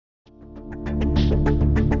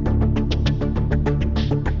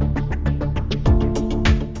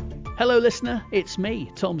Hello listener, it's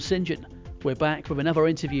me, Tom St. John. We're back with another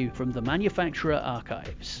interview from the Manufacturer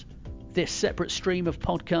Archives. This separate stream of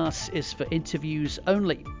podcasts is for interviews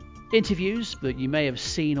only. Interviews that you may have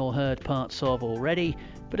seen or heard parts of already,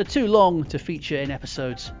 but are too long to feature in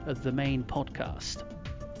episodes of the main podcast.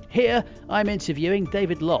 Here, I'm interviewing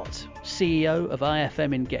David Lott, CEO of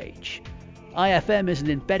IfM Engage. IfM is an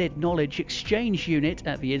embedded knowledge exchange unit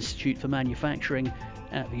at the Institute for Manufacturing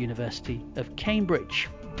at the University of Cambridge.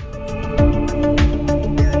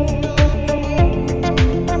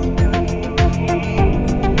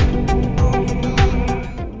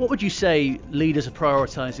 What would you say leaders are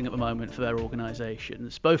prioritising at the moment for their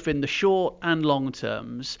organisations, both in the short and long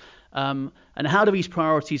terms? And how do these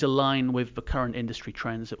priorities align with the current industry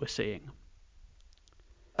trends that we're seeing?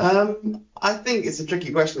 I think it's a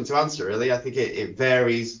tricky question to answer, really. I think it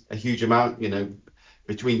varies a huge amount,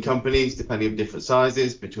 between companies, depending on different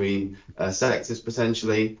sizes, between sectors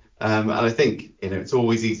potentially. And I think, it's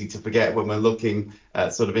always easy to forget when we're looking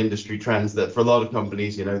at sort of industry trends that for a lot of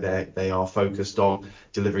companies, they are focused on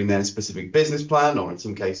delivering their specific business plan, or in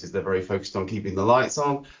some cases, they're very focused on keeping the lights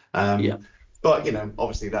on. But,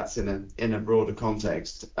 obviously that's in a broader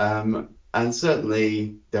context. And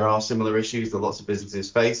certainly there are similar issues that lots of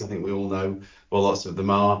businesses face. I think we all know what lots of them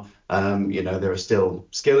are. There are still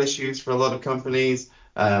skill issues for a lot of companies.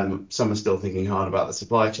 Some are still thinking hard about the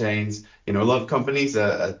supply chains. A lot of companies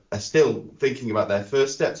are still thinking about their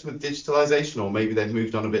first steps with digitalization, or maybe they've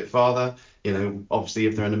moved on a bit farther. Obviously,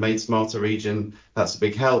 if they're in a Made Smarter region, that's a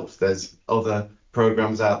big help. There's other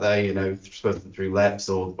programs out there, through LEPS,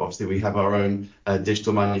 or obviously we have our own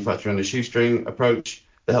digital manufacturing on a shoestring approach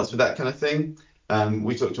that helps with that kind of thing.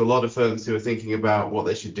 We talked to a lot of firms who are thinking about what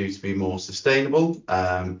they should do to be more sustainable,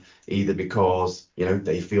 either because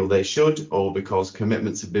they feel they should, or because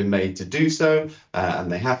commitments have been made to do so,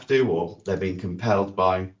 and they have to, or they're being compelled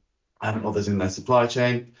by others in their supply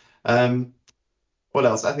chain. What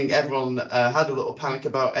else? I think everyone had a little panic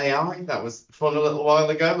about AI. That was fun a little while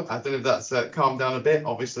ago. I don't know if that's calmed down a bit.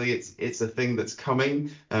 Obviously, it's a thing that's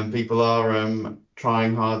coming, and people are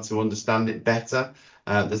trying hard to understand it better.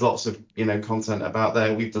 There's lots of content about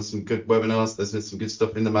there. We've done some good webinars. There's been some good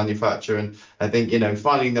stuff in the manufacturer, and I think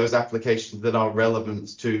finding those applications that are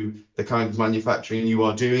relevant to the kind of manufacturing you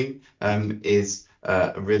are doing is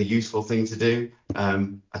a really useful thing to do.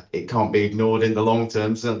 It can't be ignored in the long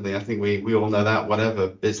term. Certainly, I think we all know that, whatever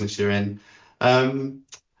business you're in.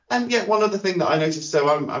 And yeah, one other thing that I noticed, so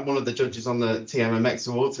I'm one of the judges on the TMMX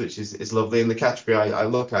Awards, which is lovely, and the category I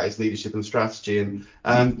look at is leadership and strategy.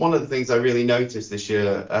 And one of the things I really noticed this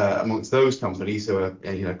year amongst those companies who are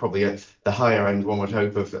probably at the higher end, one would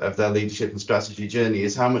hope, of their leadership and strategy journey,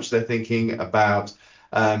 is how much they're thinking about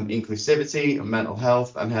inclusivity and mental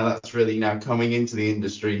health, and how that's really now coming into the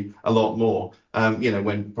industry a lot more.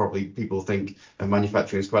 When probably people think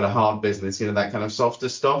manufacturing is quite a hard business, that kind of softer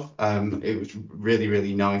stuff. It was really,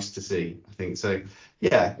 really nice to see, I think. So,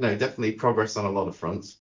 yeah, no, definitely progress on a lot of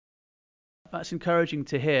fronts. That's encouraging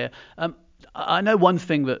to hear. I know one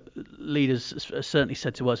thing that leaders certainly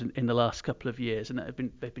said to us in the last couple of years, and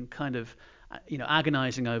they've been kind of,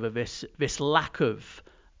 agonizing over this lack of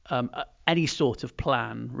any sort of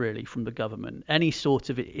plan really from the government, any sort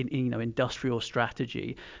of industrial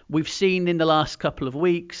strategy. We've seen in the last couple of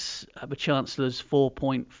weeks the Chancellor's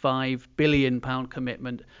 £4.5 billion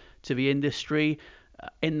commitment to the industry.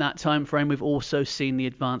 In that time frame, we've also seen the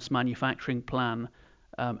Advanced Manufacturing Plan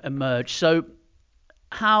emerge. So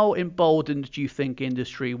how emboldened do you think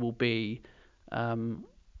industry will be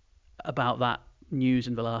about that news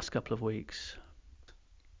in the last couple of weeks?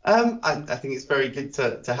 I think it's very good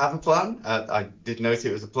to have a plan. I did note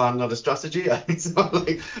it was a plan, not a strategy. It's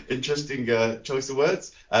like interesting choice of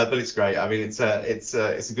words, but it's great. I mean, it's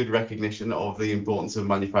a good recognition of the importance of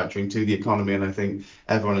manufacturing to the economy, and I think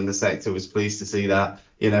everyone in the sector was pleased to see that.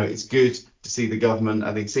 It's good to see the government,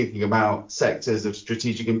 I think, thinking about sectors of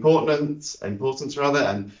strategic importance rather,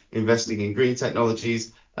 and investing in green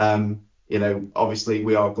technologies. Obviously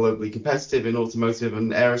we are globally competitive in automotive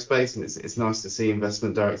and aerospace, and it's nice to see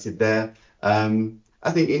investment directed there.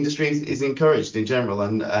 I think industry is encouraged in general,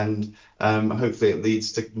 and hopefully it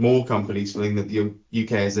leads to more companies feeling that the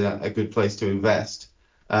UK is a good place to invest.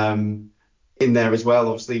 In there as well,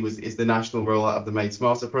 obviously, is the national rollout of the Made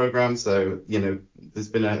Smarter program. So, there's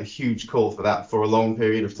been a huge call for that for a long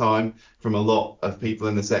period of time from a lot of people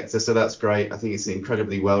in the sector. So that's great. I think it's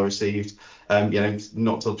incredibly well received.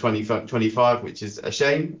 Not till 2025, which is a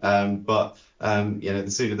shame. But The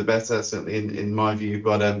sooner the better, certainly in my view.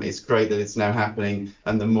 But it's great that it's now happening,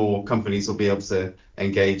 and the more companies will be able to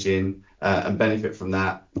engage in and benefit from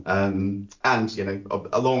that.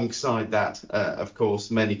 Alongside that, of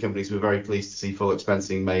course, many companies were very pleased to see full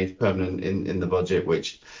expensing made permanent in the budget,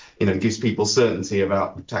 which gives people certainty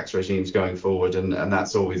about tax regimes going forward, and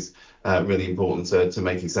that's always really important to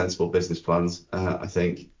making sensible business plans, I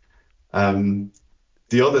think.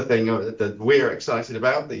 The other thing that we're excited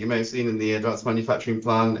about that you may have seen in the Advanced Manufacturing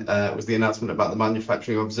Plan was the announcement about the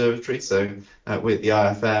Manufacturing Observatory. So with the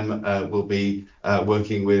IfM, we'll be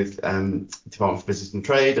working with Department for Business and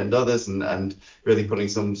Trade and others, and really putting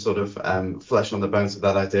some sort of flesh on the bones of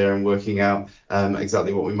that idea and working out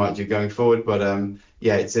exactly what we might do going forward. But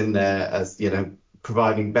it's in there as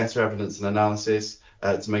providing better evidence and analysis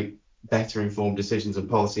to make better informed decisions and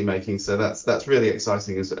policy making. So that's really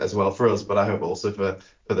exciting as well for us, but I hope also for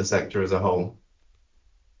the sector as a whole.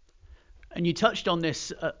 And you touched on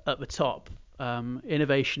this at the top,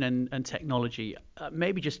 innovation and technology.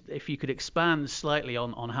 Maybe just if you could expand slightly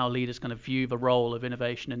on how leaders kind of view the role of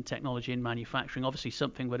innovation and technology in manufacturing, obviously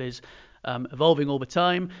something that is evolving all the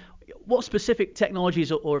time. What specific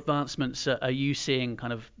technologies or advancements are you seeing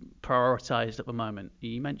kind of prioritized at the moment?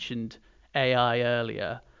 You mentioned AI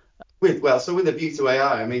earlier. With a view to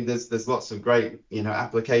AI, I mean, there's lots of great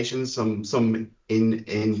applications. Some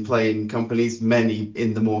in play in companies, many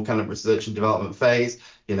in the more kind of research and development phase.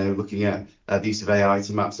 Looking at the use of AI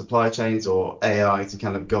to map supply chains, or AI to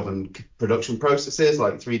kind of govern production processes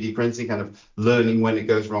like 3D printing, kind of learning when it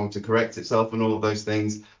goes wrong to correct itself, and all of those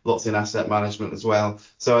things. Lots in asset management as well.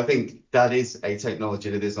 So I think that is a technology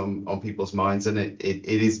that is on people's minds, and it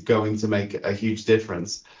is going to make a huge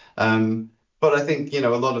difference. But I think, a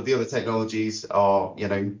lot of the other technologies are,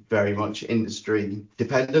 very much industry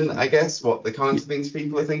dependent, I guess, what the kinds of things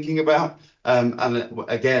people are thinking about. And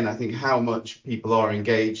again, I think how much people are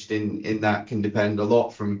engaged in that can depend a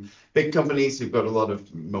lot from big companies who've got a lot of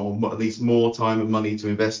at least more time and money to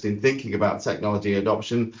invest in thinking about technology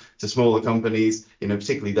adoption, to smaller companies,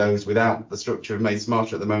 particularly those without the structure of Made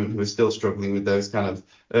Smarter at the moment, who are still struggling with those kind of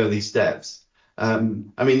early steps.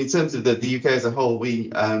 In terms of the UK as a whole, we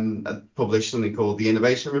publish something called the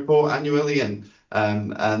Innovation Report annually, and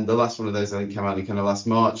the last one of those I think came out in kind of last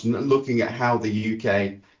March, and looking at how the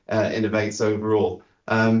UK innovates overall.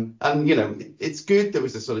 It's good. There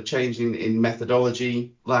was a sort of change in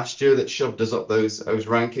methodology last year that shoved us up those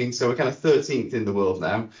rankings. So we're kind of 13th in the world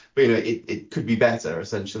now, but it could be better.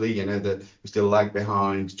 Essentially, that we still lag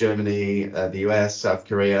behind Germany, the US, South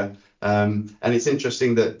Korea. And it's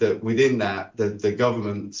interesting that within that, the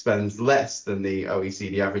government spends less than the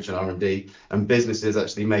OECD average on R&D, and businesses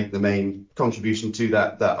actually make the main contribution to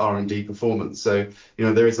that R&D performance. So,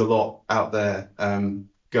 there is a lot out there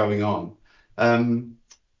going on.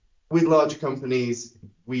 With larger companies,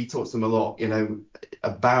 we talk to them a lot,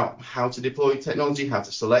 about how to deploy technology, how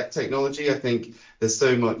to select technology. I think there's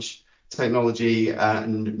so much technology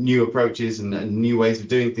and new approaches and new ways of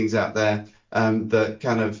doing things out there, that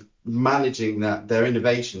kind of managing their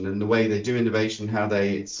innovation and the way they do innovation, how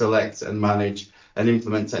they select and manage and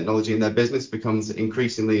implement technology in their business becomes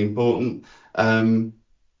increasingly important.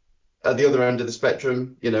 At the other end of the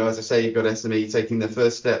spectrum, as I say, you've got SME taking their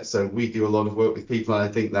first steps. So we do a lot of work with people, and I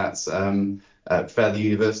think that's fairly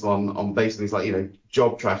universal on basic things like,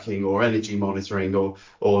 job tracking or energy monitoring,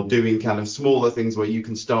 or doing kind of smaller things where you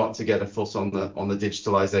can start to get a foot on the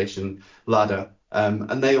digitalization ladder.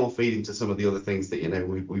 And they all feed into some of the other things that,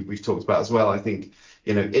 we've talked about as well. I think,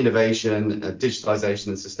 innovation, digitalization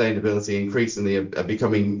and sustainability increasingly are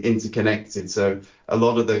becoming interconnected. So a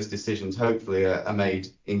lot of those decisions hopefully are made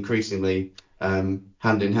increasingly hand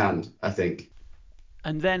in hand, I think.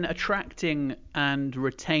 And then attracting and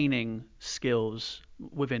retaining skills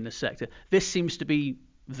within the sector. This seems to be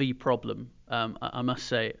the problem, I must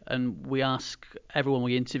say. And we ask everyone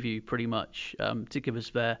we interview pretty much to give us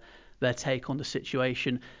their take on the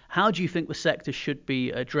situation. How do you think the sector should be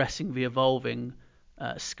addressing the evolving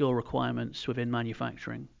skill requirements within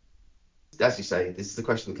manufacturing? As you say, this is the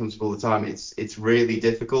question that comes up all the time. It's really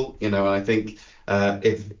difficult, and I think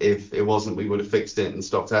if it wasn't, we would have fixed it and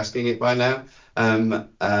stopped asking it by now. And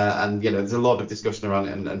there's a lot of discussion around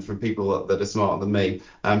it, and from people that are smarter than me.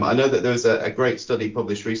 I know that there was a great study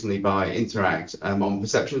published recently by Interact on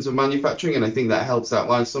perceptions of manufacturing, and I think that helps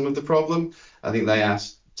outline some of the problem. I think they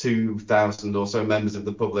asked 2,000 or so members of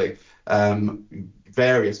the public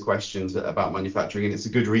various questions about manufacturing, and it's a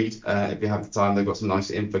good read if you have the time. They've got some nice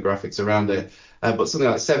infographics around it, but something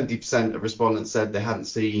like 70% of respondents said they hadn't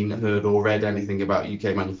seen, heard or read anything about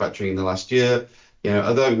UK manufacturing in the last year.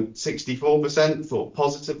 although 64% thought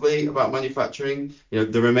positively about manufacturing,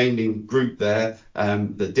 the remaining group there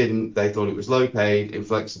that didn't, they thought it was low paid,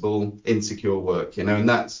 inflexible, insecure work, and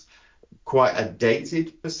that's quite a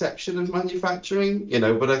dated perception of manufacturing,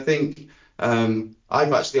 but I think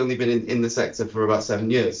I've actually only been in the sector for about 7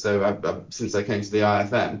 years, so since I came to the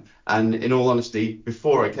IfM. And in all honesty,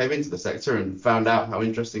 before I came into the sector and found out how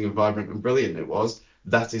interesting and vibrant and brilliant it was,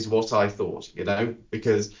 that is what I thought,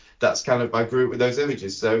 because that's kind of, I grew up with those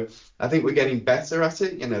images. So I think we're getting better at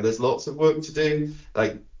it. There's lots of work to do,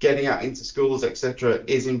 like getting out into schools, etc.,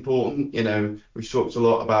 is important. We've talked a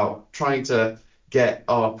lot about trying to get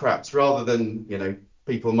our perhaps rather than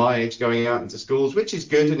people my age going out into schools, which is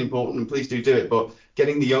good and important, and please do it, but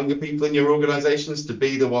getting the younger people in your organizations to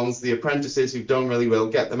be the ones, the apprentices who've done really well,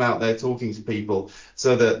 get them out there talking to people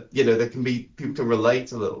so that there can be, people can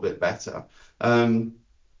relate a little bit better.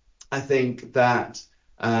 I think that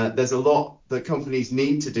there's a lot that companies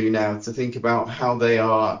need to do now to think about how they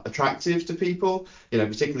are attractive to people.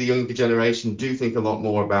 Particularly younger generation do think a lot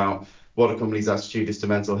more about what a company's attitude is to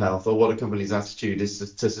mental health, or what a company's attitude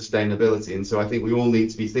is to sustainability. And so I think we all need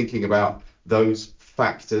to be thinking about those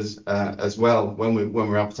factors as well when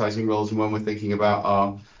we're advertising roles and when we're thinking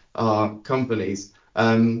about our companies.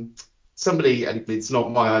 Somebody, and it's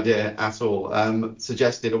not my idea at all,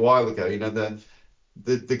 suggested a while ago,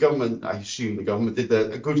 the government, I assume the government did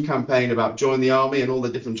a good campaign about join the army and all the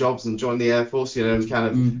different jobs and join the Air Force, and kind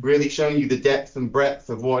of really showing you the depth and breadth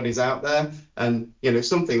of what is out there. And,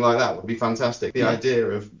 something like that would be fantastic. The idea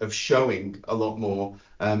of showing a lot more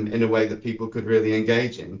in a way that people could really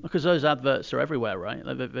engage in. Because those adverts are everywhere, right?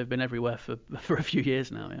 They've been everywhere for a few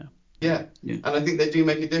years now, Yeah, and I think they do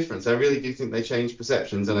make a difference. I really do think they change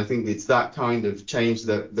perceptions, and I think it's that kind of change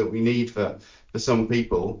that we need for some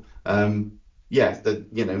people. That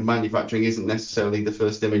manufacturing isn't necessarily the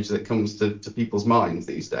first image that comes to people's minds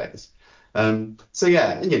these days. And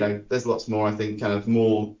there's lots more. I think kind of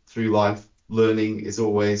more through life learning is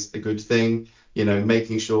always a good thing.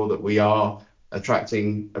 Making sure that we are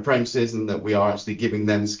attracting apprentices and that we are actually giving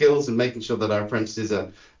them skills, and making sure that our apprentices are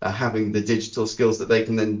having the digital skills that they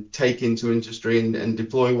can then take into industry and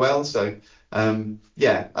deploy well. So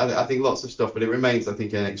I think lots of stuff, but it remains, I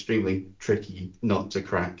think, an extremely tricky nut to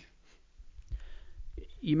crack.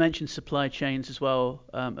 You mentioned supply chains as well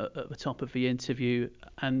at the top of the interview,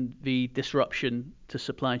 and the disruption to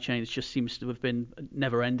supply chains just seems to have been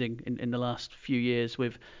never ending in the last few years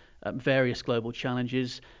with various global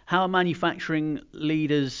challenges. How are manufacturing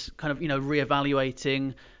leaders kind of,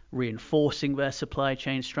 reevaluating, reinforcing their supply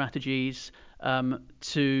chain strategies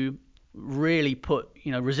to really put,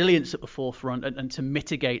 resilience at the forefront and to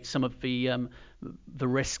mitigate some of the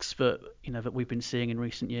risks that, that we've been seeing in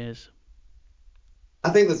recent years? I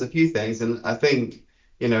think there's a few things, and I think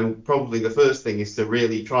probably the first thing is to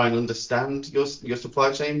really try and understand your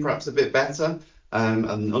supply chain perhaps a bit better,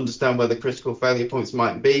 and understand where the critical failure points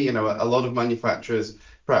might be. A lot of manufacturers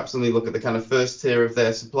perhaps only look at the kind of first tier of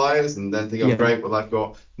their suppliers and then think, oh, great, well, I've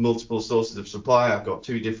got multiple sources of supply. I've got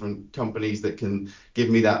 2 different companies that can give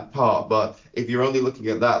me that part. But if you're only looking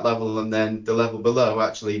at that level and then the level below,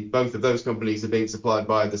 actually, both of those companies are being supplied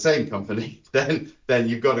by the same company, then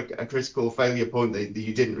you've got a critical failure point that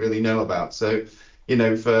you didn't really know about. So,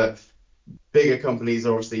 for bigger companies,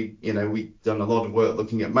 obviously, we've done a lot of work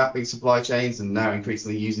looking at mapping supply chains and now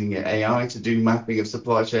increasingly using AI to do mapping of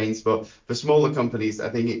supply chains. But for smaller companies, I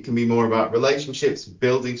think it can be more about relationships,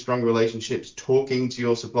 building strong relationships, talking to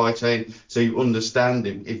your supply chain so you understand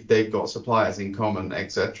if they've got suppliers in common,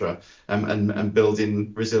 etc., and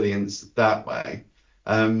building resilience that way.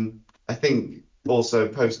 I think also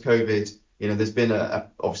post-COVID, there's been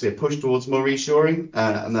obviously a push towards more reshoring,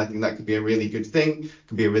 and I think that could be a really good thing. It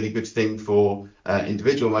can be a really good thing for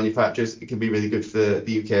individual manufacturers. It can be really good for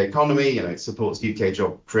the UK economy. It supports UK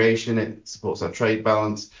job creation. It supports our trade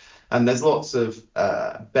balance. And there's lots of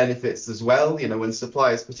benefits as well. When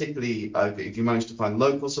suppliers, particularly if you manage to find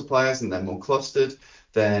local suppliers and they're more clustered,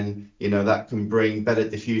 then that can bring better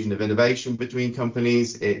diffusion of innovation between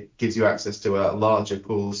companies. It gives you access to a larger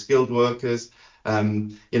pool of skilled workers.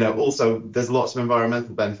 Also there's lots of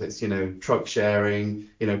environmental benefits, truck sharing,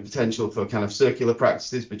 potential for kind of circular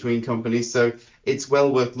practices between companies. So it's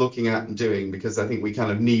well worth looking at and doing, because I think we kind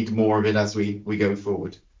of need more of it as we go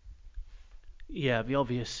forward. Yeah, the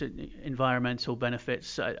obvious environmental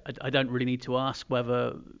benefits. I don't really need to ask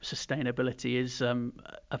whether sustainability is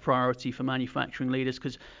a priority for manufacturing leaders,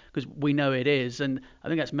 because we know it is. And I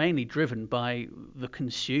think that's mainly driven by the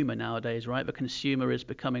consumer nowadays, right? The consumer is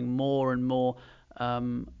becoming more and more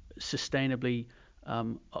sustainably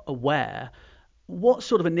aware. What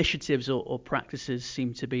sort of initiatives or practices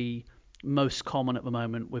seem to be most common at the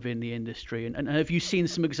moment within the industry? And have you seen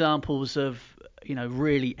some examples of,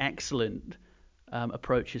 really excellent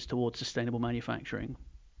approaches towards sustainable manufacturing?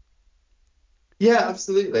 Yeah,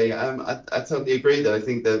 absolutely. I totally agree that I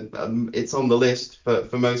think that it's on the list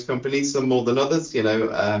for most companies, some more than others,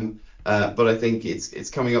 but I think it's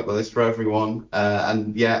coming up the list for everyone.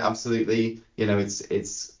 And yeah, absolutely.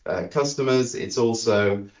 It's customers. It's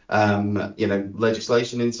also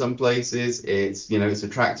legislation in some places. It's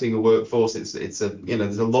attracting a workforce. There's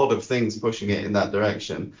a lot of things pushing it in that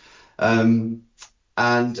direction. And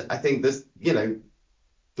I think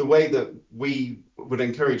the way that we would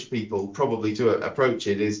encourage people probably to approach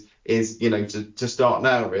it is to start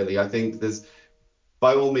now, really. I think there's,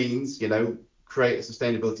 by all means, create a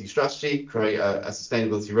sustainability strategy, create a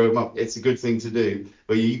sustainability roadmap. It's a good thing to do,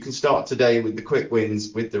 but you can start today with the quick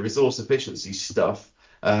wins, with the resource efficiency stuff.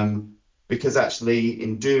 Because actually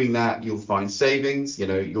in doing that, you'll find savings,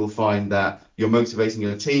 you'll find that you're motivating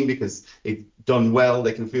your team because if done well,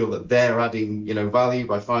 they can feel that they're adding, value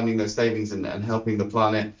by finding those savings and helping the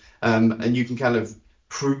planet. And you can kind of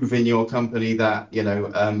prove in your company that,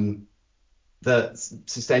 that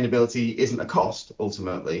sustainability isn't a cost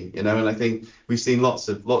ultimately, and I think we've seen lots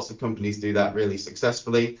of companies do that really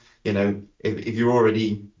successfully. If you're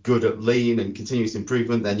already good at lean and continuous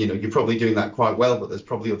improvement, then you're probably doing that quite well, but there's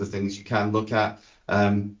probably other things you can look at.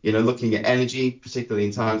 Looking at energy, particularly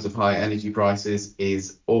in times of high energy prices,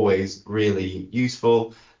 is always really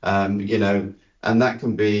useful. And that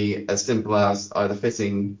can be as simple as either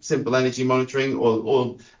fitting simple energy monitoring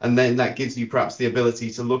and then that gives you perhaps the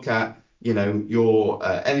ability to look at your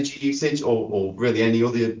energy usage or really any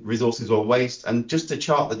other resources or waste, and just to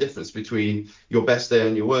chart the difference between your best day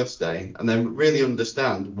and your worst day, and then really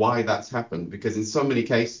understand why that's happened, because in so many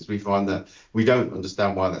cases we find that we don't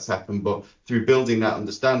understand why that's happened, but through building that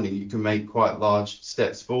understanding you can make quite large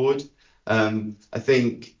steps forward. I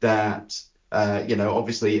think that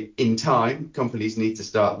obviously in time, companies need to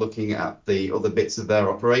start looking at the other bits of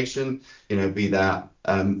their operation, be that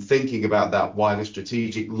thinking about that wider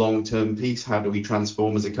strategic long-term piece. How do we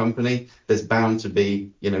transform as a company? There's bound to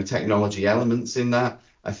be, technology elements in that.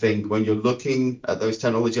 I think when you're looking at those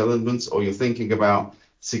technology elements or you're thinking about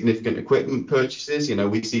significant equipment purchases,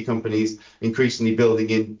 we see companies increasingly building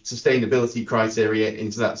in sustainability criteria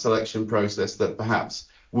into that selection process that perhaps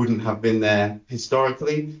wouldn't have been there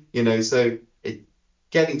historically, so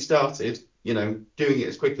getting started, doing it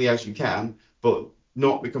as quickly as you can, but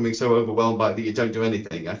not becoming so overwhelmed by that you don't do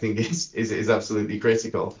anything, I think is absolutely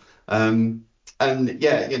critical. And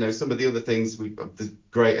yeah, some of the other things, there's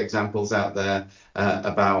great examples out there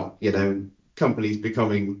about, companies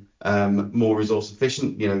becoming more resource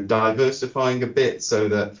efficient, diversifying a bit so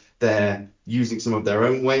that they're using some of their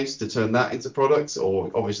own waste to turn that into products,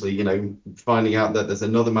 or obviously, finding out that there's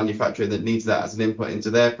another manufacturer that needs that as an input into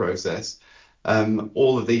their process.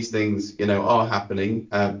 All of these things, are happening,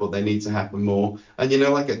 but they need to happen more. And,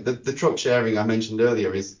 like the truck sharing I mentioned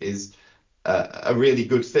earlier is a really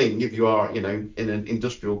good thing if you are, in an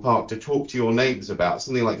industrial park, to talk to your neighbours about.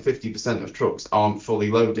 Something like 50% of trucks aren't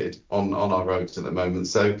fully loaded on our roads at the moment.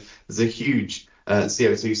 So there's a huge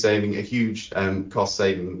CO2 saving, a huge cost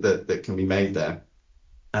saving that can be made there.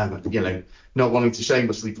 Not wanting to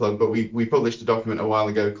shamelessly plug, but we published a document a while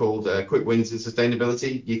ago called Quick Wins in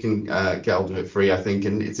Sustainability. You can get hold of it free, I think,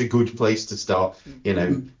 and it's a good place to start.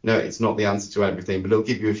 No, it's not the answer to everything, but it'll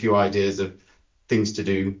give you a few ideas of things to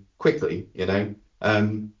do quickly,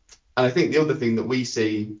 And I think the other thing that we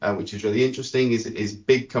see, which is really interesting, is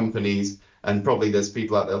big companies, and probably there's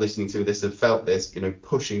people out there listening to this have felt this,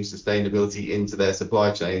 pushing sustainability into their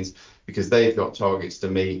supply chains because they've got targets to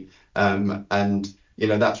meet. And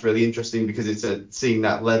that's really interesting because it's seeing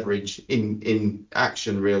that leverage in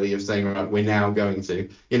action, really, of saying, right, we're now going to,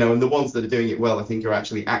 and the ones that are doing it well, I think, are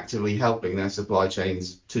actually actively helping their supply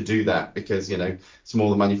chains to do that because,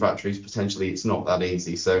 smaller manufacturers, potentially it's not that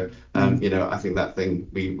easy. So, I think that thing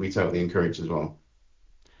we totally encourage as well.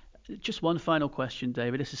 Just one final question,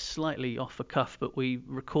 David. This is slightly off the cuff, but we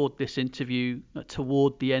record this interview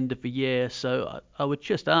toward the end of the year. So I would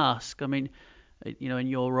just ask, I mean, in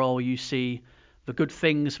your role, you see the good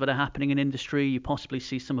things that are happening in industry. You possibly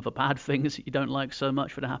see some of the bad things that you don't like so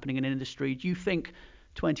much that are happening in industry. Do you think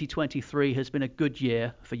 2023 has been a good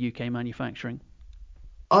year for UK manufacturing?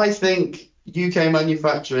 I think UK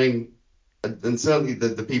manufacturing, and certainly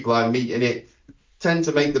the people I meet in it, tend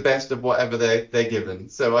to make the best of whatever they're given.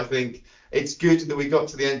 So I think it's good that we got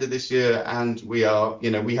to the end of this year and we are,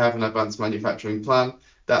 we have an advanced manufacturing plan.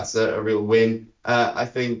 that's a real win. I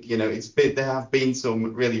think, there have been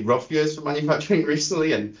some really rough years for manufacturing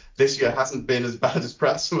recently, and this year hasn't been as bad as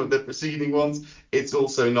perhaps some of the preceding ones. It's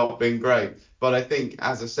also not been great. But I think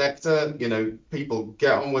as a sector, people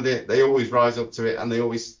get on with it. They always rise up to it, and they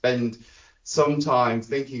always spend some time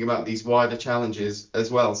thinking about these wider challenges as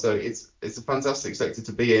well. So it's a fantastic sector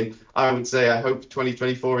to be in. I would say I hope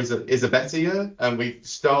 2024 is a better year, and we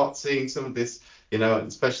start seeing some of this,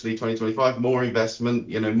 especially 2025, more investment,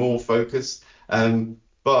 more focus.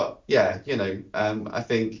 But yeah, I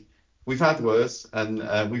think we've had worse,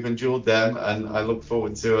 and we've endured them, and I look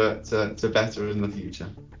forward to better in the future.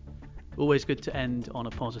 Always good to end on a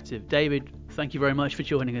positive. David, thank you very much for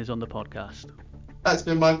joining us on the podcast. That's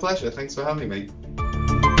been my pleasure. Thanks for having me.